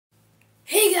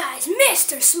guys,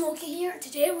 Mr. Smokey here.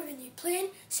 Today we're going to be playing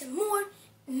some more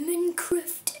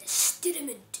Minecraft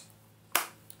Experiment.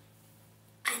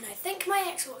 And I think my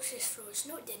Xbox just froze.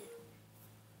 No, it didn't.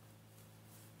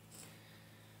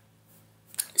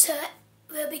 So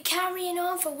we'll be carrying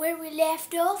on from where we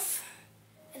left off.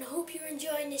 And I hope you're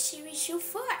enjoying the series so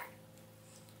far.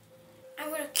 I'm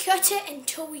going to cut it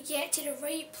until we get to the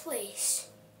right place.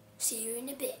 See you in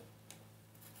a bit.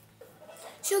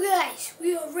 So guys,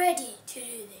 we are ready to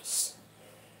do this.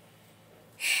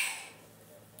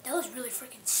 That was really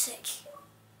freaking sick.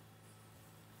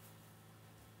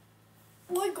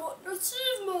 Oh, I got an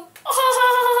achievement.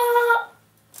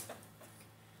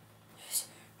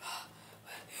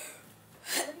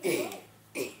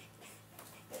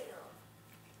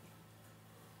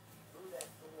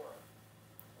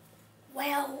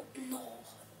 Well, no.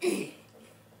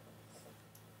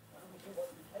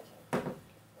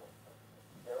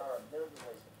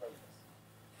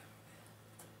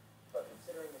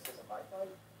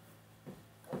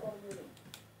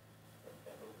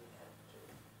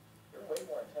 You're way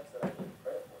more intense than I give you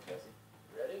credit for, Jesse.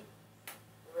 You ready?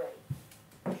 Ready.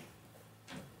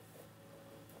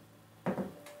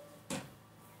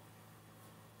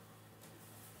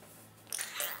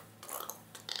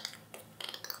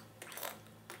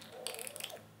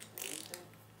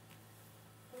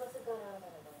 He must have gone out of my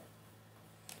way.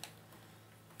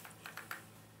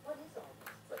 What is all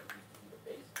this? It's like it used to be the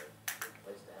basement. Good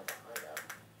place to have a hideout.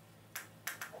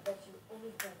 I bet you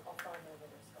anything I'll find over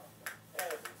there, Scott. And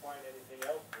if you find anything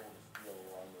else cool to steal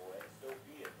along the way, so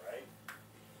be it, right?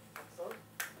 Excellent.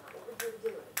 What we're here to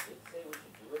do it. Did say we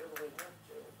should do whatever we have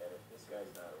to, and if this guy's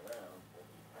not around, what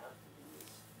we have to do is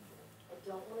steal. I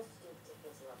don't want to stoop to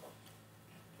his level.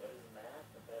 But isn't that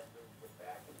the best way to get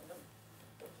back at him?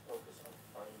 Let's focus on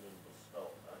finding the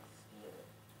stone, not stealing.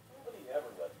 Nobody ever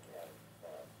lets me have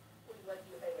it. Would he let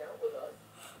you hang out with us?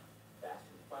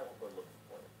 Faster we find what we're looking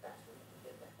for, the faster we can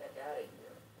get the heck out of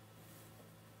here.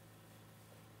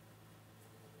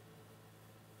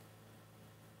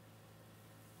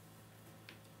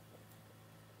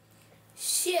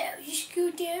 So, you should go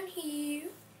down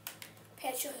here.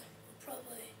 Petra will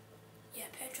probably... Yeah,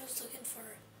 Petra's looking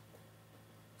for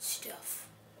stuff.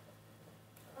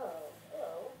 Oh,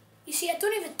 hello. You see, I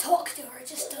don't even talk to her, it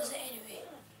just does it anyway.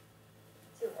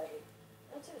 Too heavy.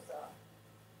 And too soft.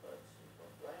 But super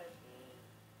flashy.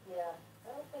 Yeah,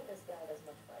 I don't think this guy does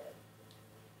much fighting.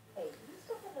 Hey, you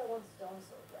still have that one stone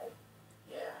sword, right?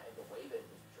 Yeah, and the way that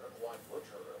this jerkwad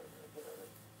butcher earlier,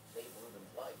 saved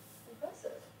Ruben's life.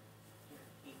 Impressive. You're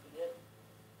keeping it,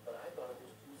 but I thought it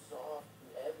was too soft,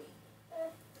 too heavy.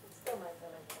 It still might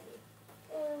come in handy.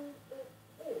 And it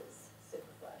is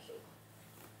super flashy.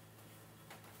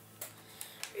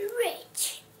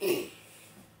 Right.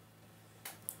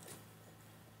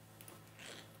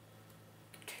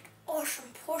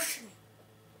 Awesome portion.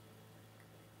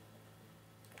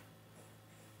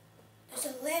 There's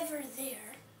a lever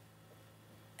there.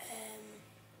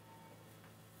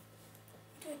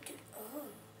 Oh.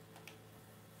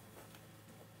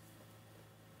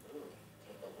 Ooh,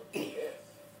 take a look at this.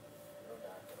 No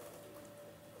doctor on it,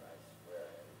 but I swear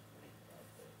I had a dream about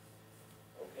this.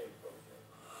 Okay, Frozen,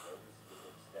 I know this is a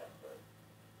big step, but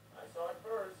I saw it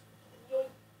first.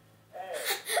 Yoink. Hey,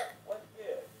 what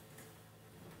gives?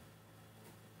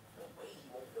 No way he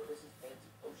won't notice his fancy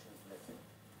potion's missing.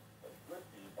 A good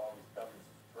thief always covers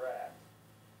his tracks.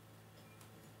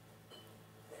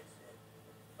 That's it.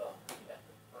 Oh, yeah,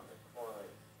 the perfect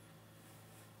crime.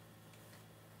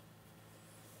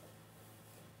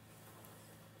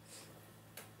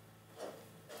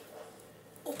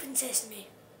 Open sesame.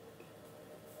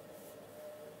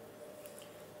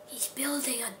 He's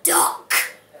building a dock.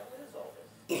 Hell is all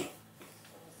this? It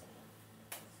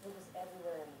was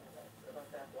everywhere in the What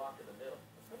about that block in the middle?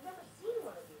 I've never seen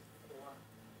one of these before.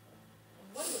 I'm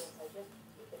wondering if I just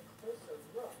take a closer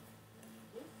look.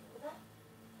 You see that?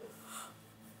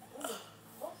 Holy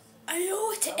close. I know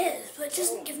what it is, but it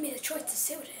doesn't give me the choice to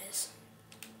say what it is.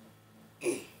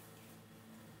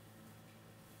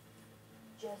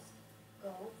 Just go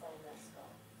find that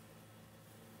skull.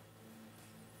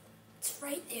 It's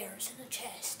right there, it's in a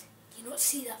chest. Do you not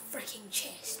see that freaking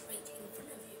chest right in front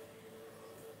of you?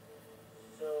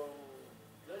 So,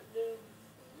 good news,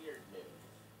 weird news.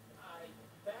 I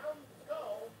found the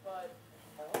skull, but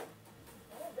Hell?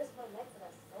 Why would this one next to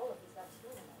that skull if he's got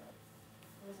two in it?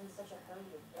 He was in such a hurry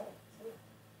to get it, too.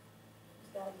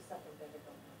 There's gotta be something bigger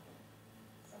going on here.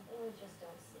 Something we just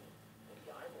don't see. maybe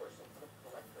Ivor is some kind of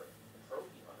collector, a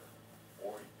trophy hunter.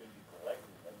 Or he could be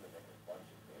collecting them to make a bunch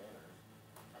of banners.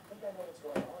 I think I know what's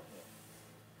going on here.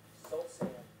 Soul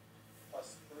sand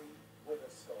plus 3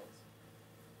 wither skulls.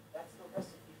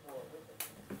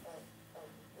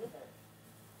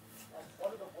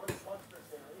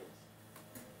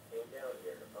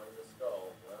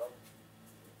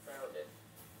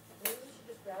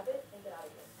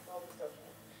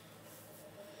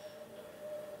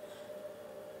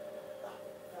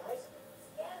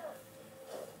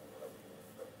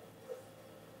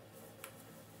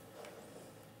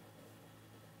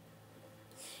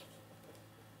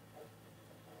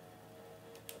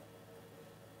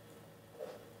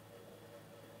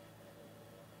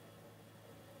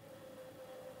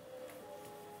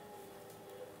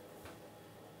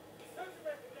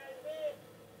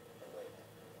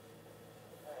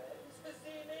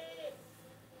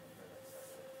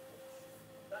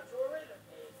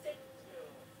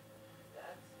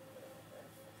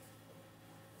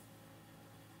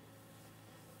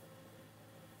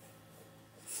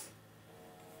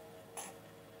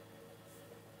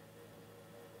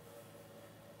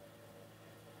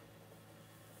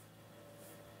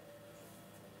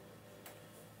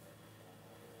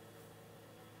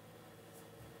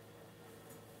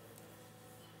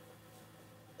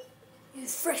 You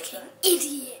freaking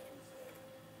idiot.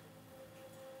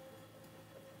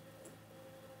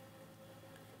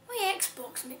 My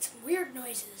Xbox makes some weird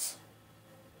noises.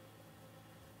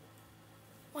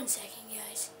 1 second,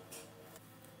 guys.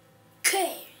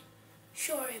 Okay,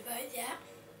 sorry about that.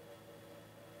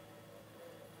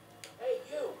 Hey,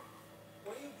 you!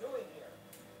 What are you doing here?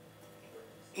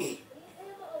 Leave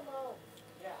him alone.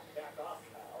 Yeah, back off,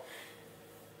 pal.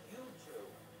 You two,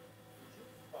 did you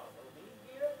follow me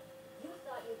here? You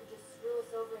thought you could just screw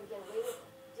us over and get away with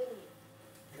it, didn't you?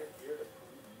 You're here to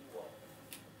prove you wrong.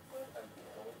 What are you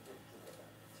going to do about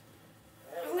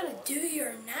it? I'm gonna do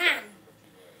your nan.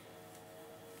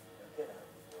 Now get out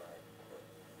before I put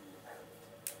you out.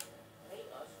 Pay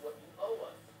us what you owe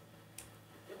us.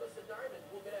 Give us a diamond,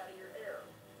 we'll get out of your hair.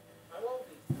 I won't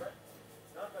be threatened.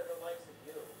 Not by the likes of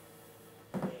you.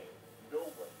 Hey,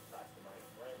 nobody talks to my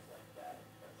friends like that.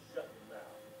 Now shut your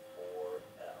mouth, or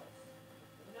else.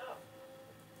 Enough.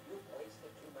 You've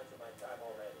wasted too much of my time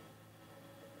already.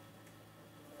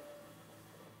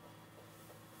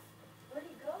 Where'd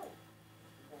he go?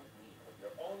 You won't leave of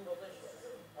your own volition.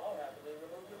 I'll happily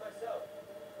remove you myself.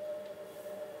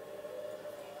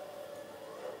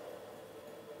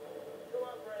 To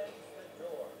our friends, the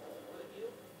door. Will you?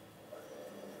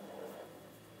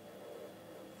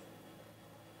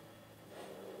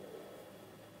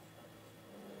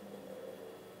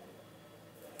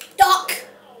 Duck!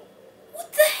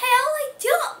 What the hell? I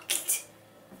ducked!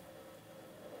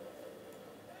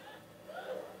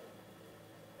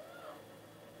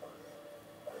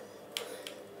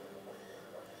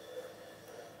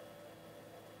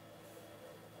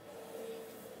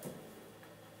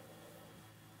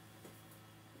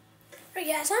 Right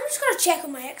guys, I'm just gonna check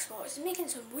on my Xbox. It's making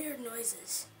some weird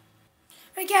noises.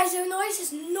 Right guys, the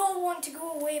noises no want to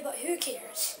go away, but who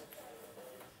cares?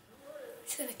 I'm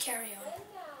just gonna carry on. And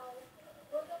now,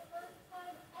 for the first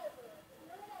time ever in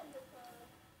the Endercon,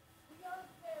 we are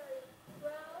very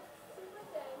proud to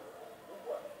present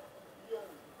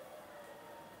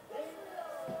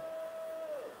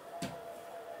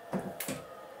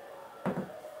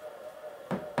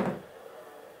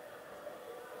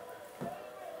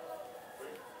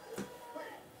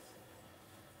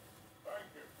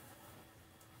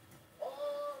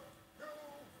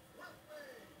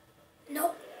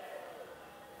Nope.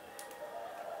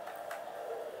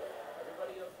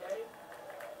 Everybody okay?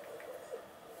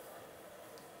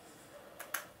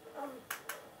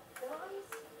 guys,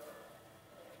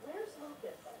 where's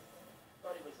Lucas?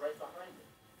 Thought he was right behind me.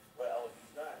 Well, if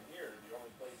he's not here, the only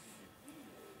place he could be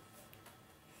is...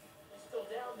 He's still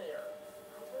down there.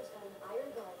 Osborne's got an iron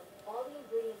golem with all the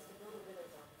ingredients to build a wither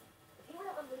dome. If you want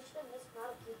to unleash them in this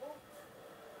crowd of people,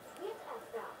 we have to act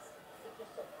fast. It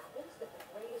just so happens that the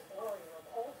greatest warrior of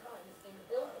all time is in the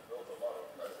building.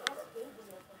 Just ask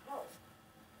Gabriel for help.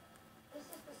 This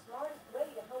is the smartest way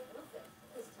to help Lucas.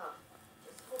 He's tough.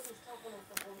 Just hope he's tough enough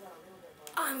to hold out a little bit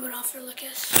more. I'm going off for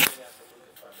Lucas. Are you sure?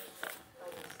 Are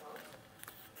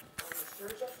you sure,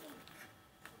 Jesse?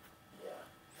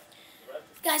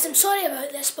 Guys, I'm sorry about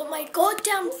this, but my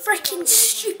goddamn freaking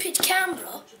stupid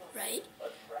camera, right,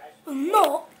 will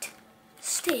not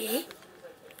stay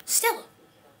still.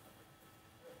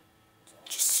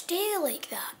 Just stay like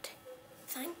that.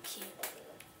 Thank you.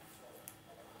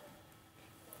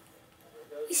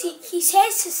 You see, he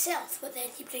says himself, but then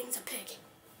he brings a pig.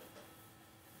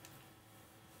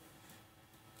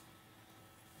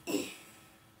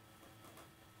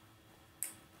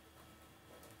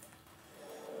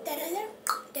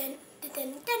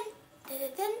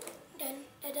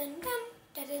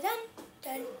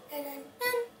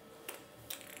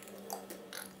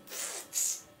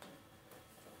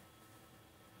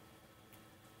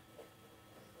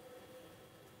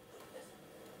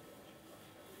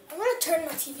 I'm gonna turn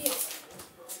my TV off.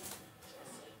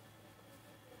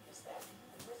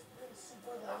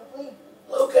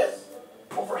 Lucas,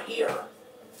 over here.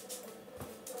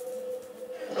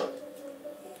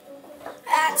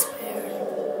 That's weird.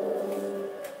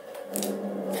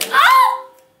 Ah!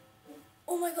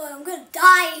 Oh my god, I'm gonna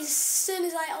die as soon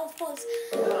as I off pause.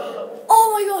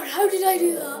 Oh my god, how did I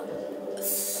do that?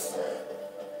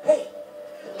 Hey.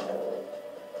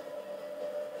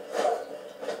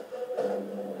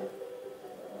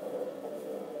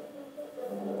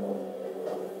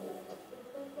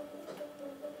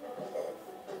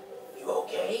 You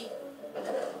okay?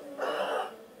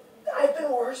 I've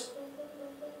been worse.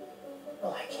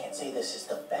 Well, I can't say this is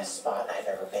the best spot I've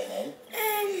ever been in.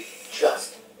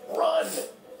 Just run.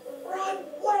 Run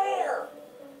where?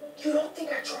 You don't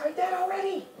think I tried that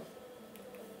already?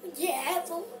 Yeah.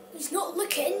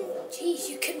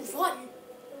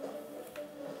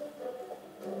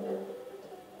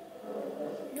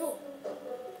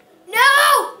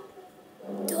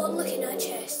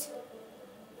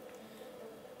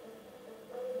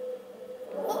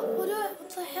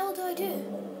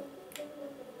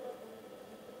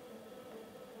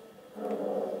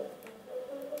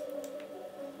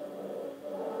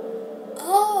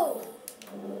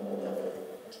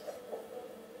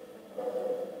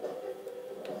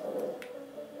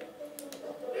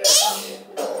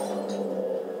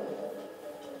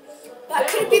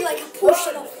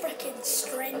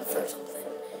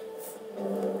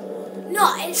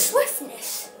 what? It's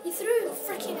swiftness. You threw a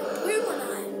freaking blue one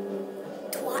at him.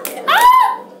 Twat.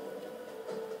 Ah!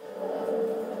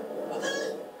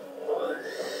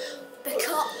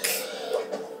 Peacock.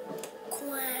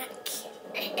 Quack.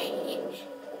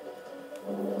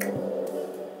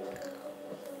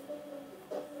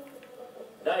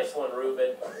 Nice one,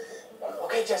 Reuben.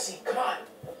 Okay, Jesse, come on.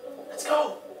 Let's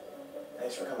go.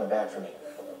 Thanks for coming back for me.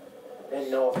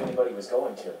 Didn't know if anybody was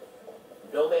going to.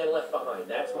 No man left behind.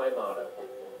 That's my motto.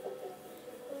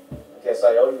 Guess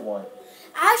I owe you one.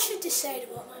 I should decide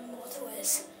what my motto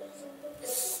is.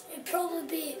 It'd probably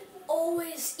be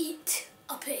always eat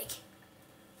a pig.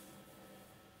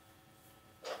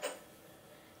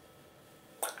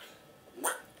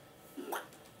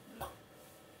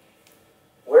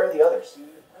 Where are the others? Dude,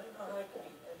 I don't know how I can be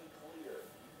any clearer.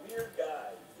 Weird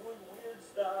guy, doing weird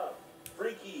stuff.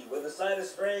 Freaky, with a side of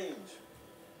strange.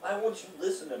 I want you to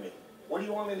listen to me. What do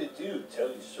you want me to do? Tell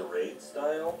you charade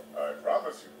style? I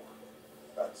promise you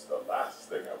would. That's the last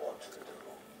thing I want you to do.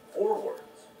 4 words,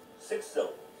 6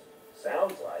 syllables.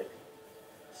 Sounds like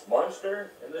Schmonster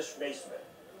and the Schmaceman.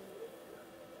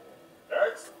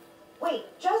 Next. Wait,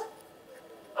 just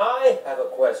I have a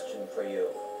question for you.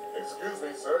 Excuse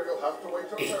me, sir. You'll have to wait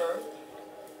your turn.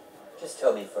 Just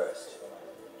tell me first.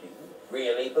 Do you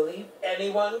really believe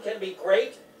anyone can be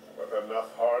great? With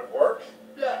enough hard work,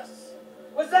 yes.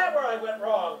 Was that where I went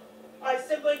wrong? I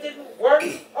simply didn't work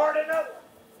hard enough.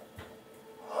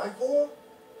 Ivor?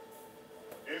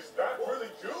 Is that really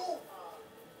you?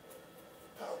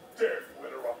 How dare you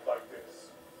interrupt like this?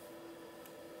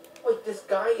 Wait, this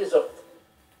guy is a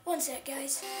One sec,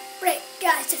 guys. Right,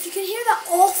 guys, if you can hear that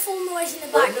awful noise in the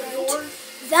friend of background,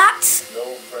 yours? that's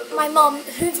No friend of my mum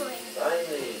hoovering.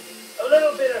 Finally, a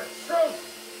little bit of truth.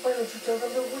 Why don't you tell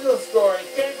them the real story,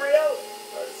 Gabriel?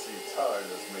 I see time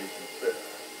has made you bitter.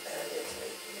 And it's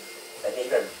an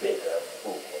even bigger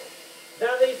fool.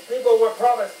 Now these people were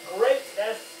promised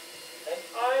greatness, and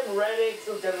I'm ready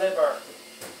to deliver.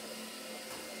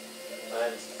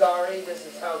 I'm sorry, this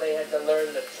is how they had to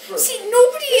learn the truth. See,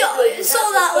 nobody You saw have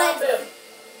to that stop later. him.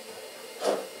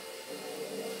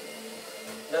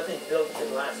 Nothing built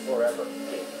can last forever.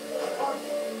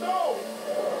 No!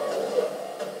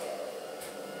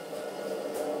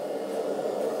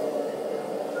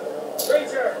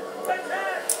 Creature,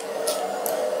 attack!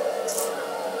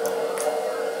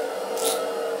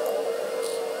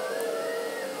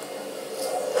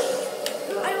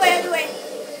 Anyway.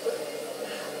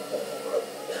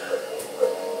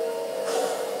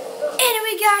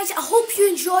 Anyway, guys, I hope you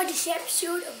enjoyed this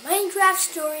episode of Minecraft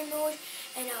Story Mode,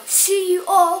 and I'll see you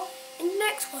all in the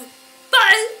next one.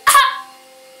 Bye!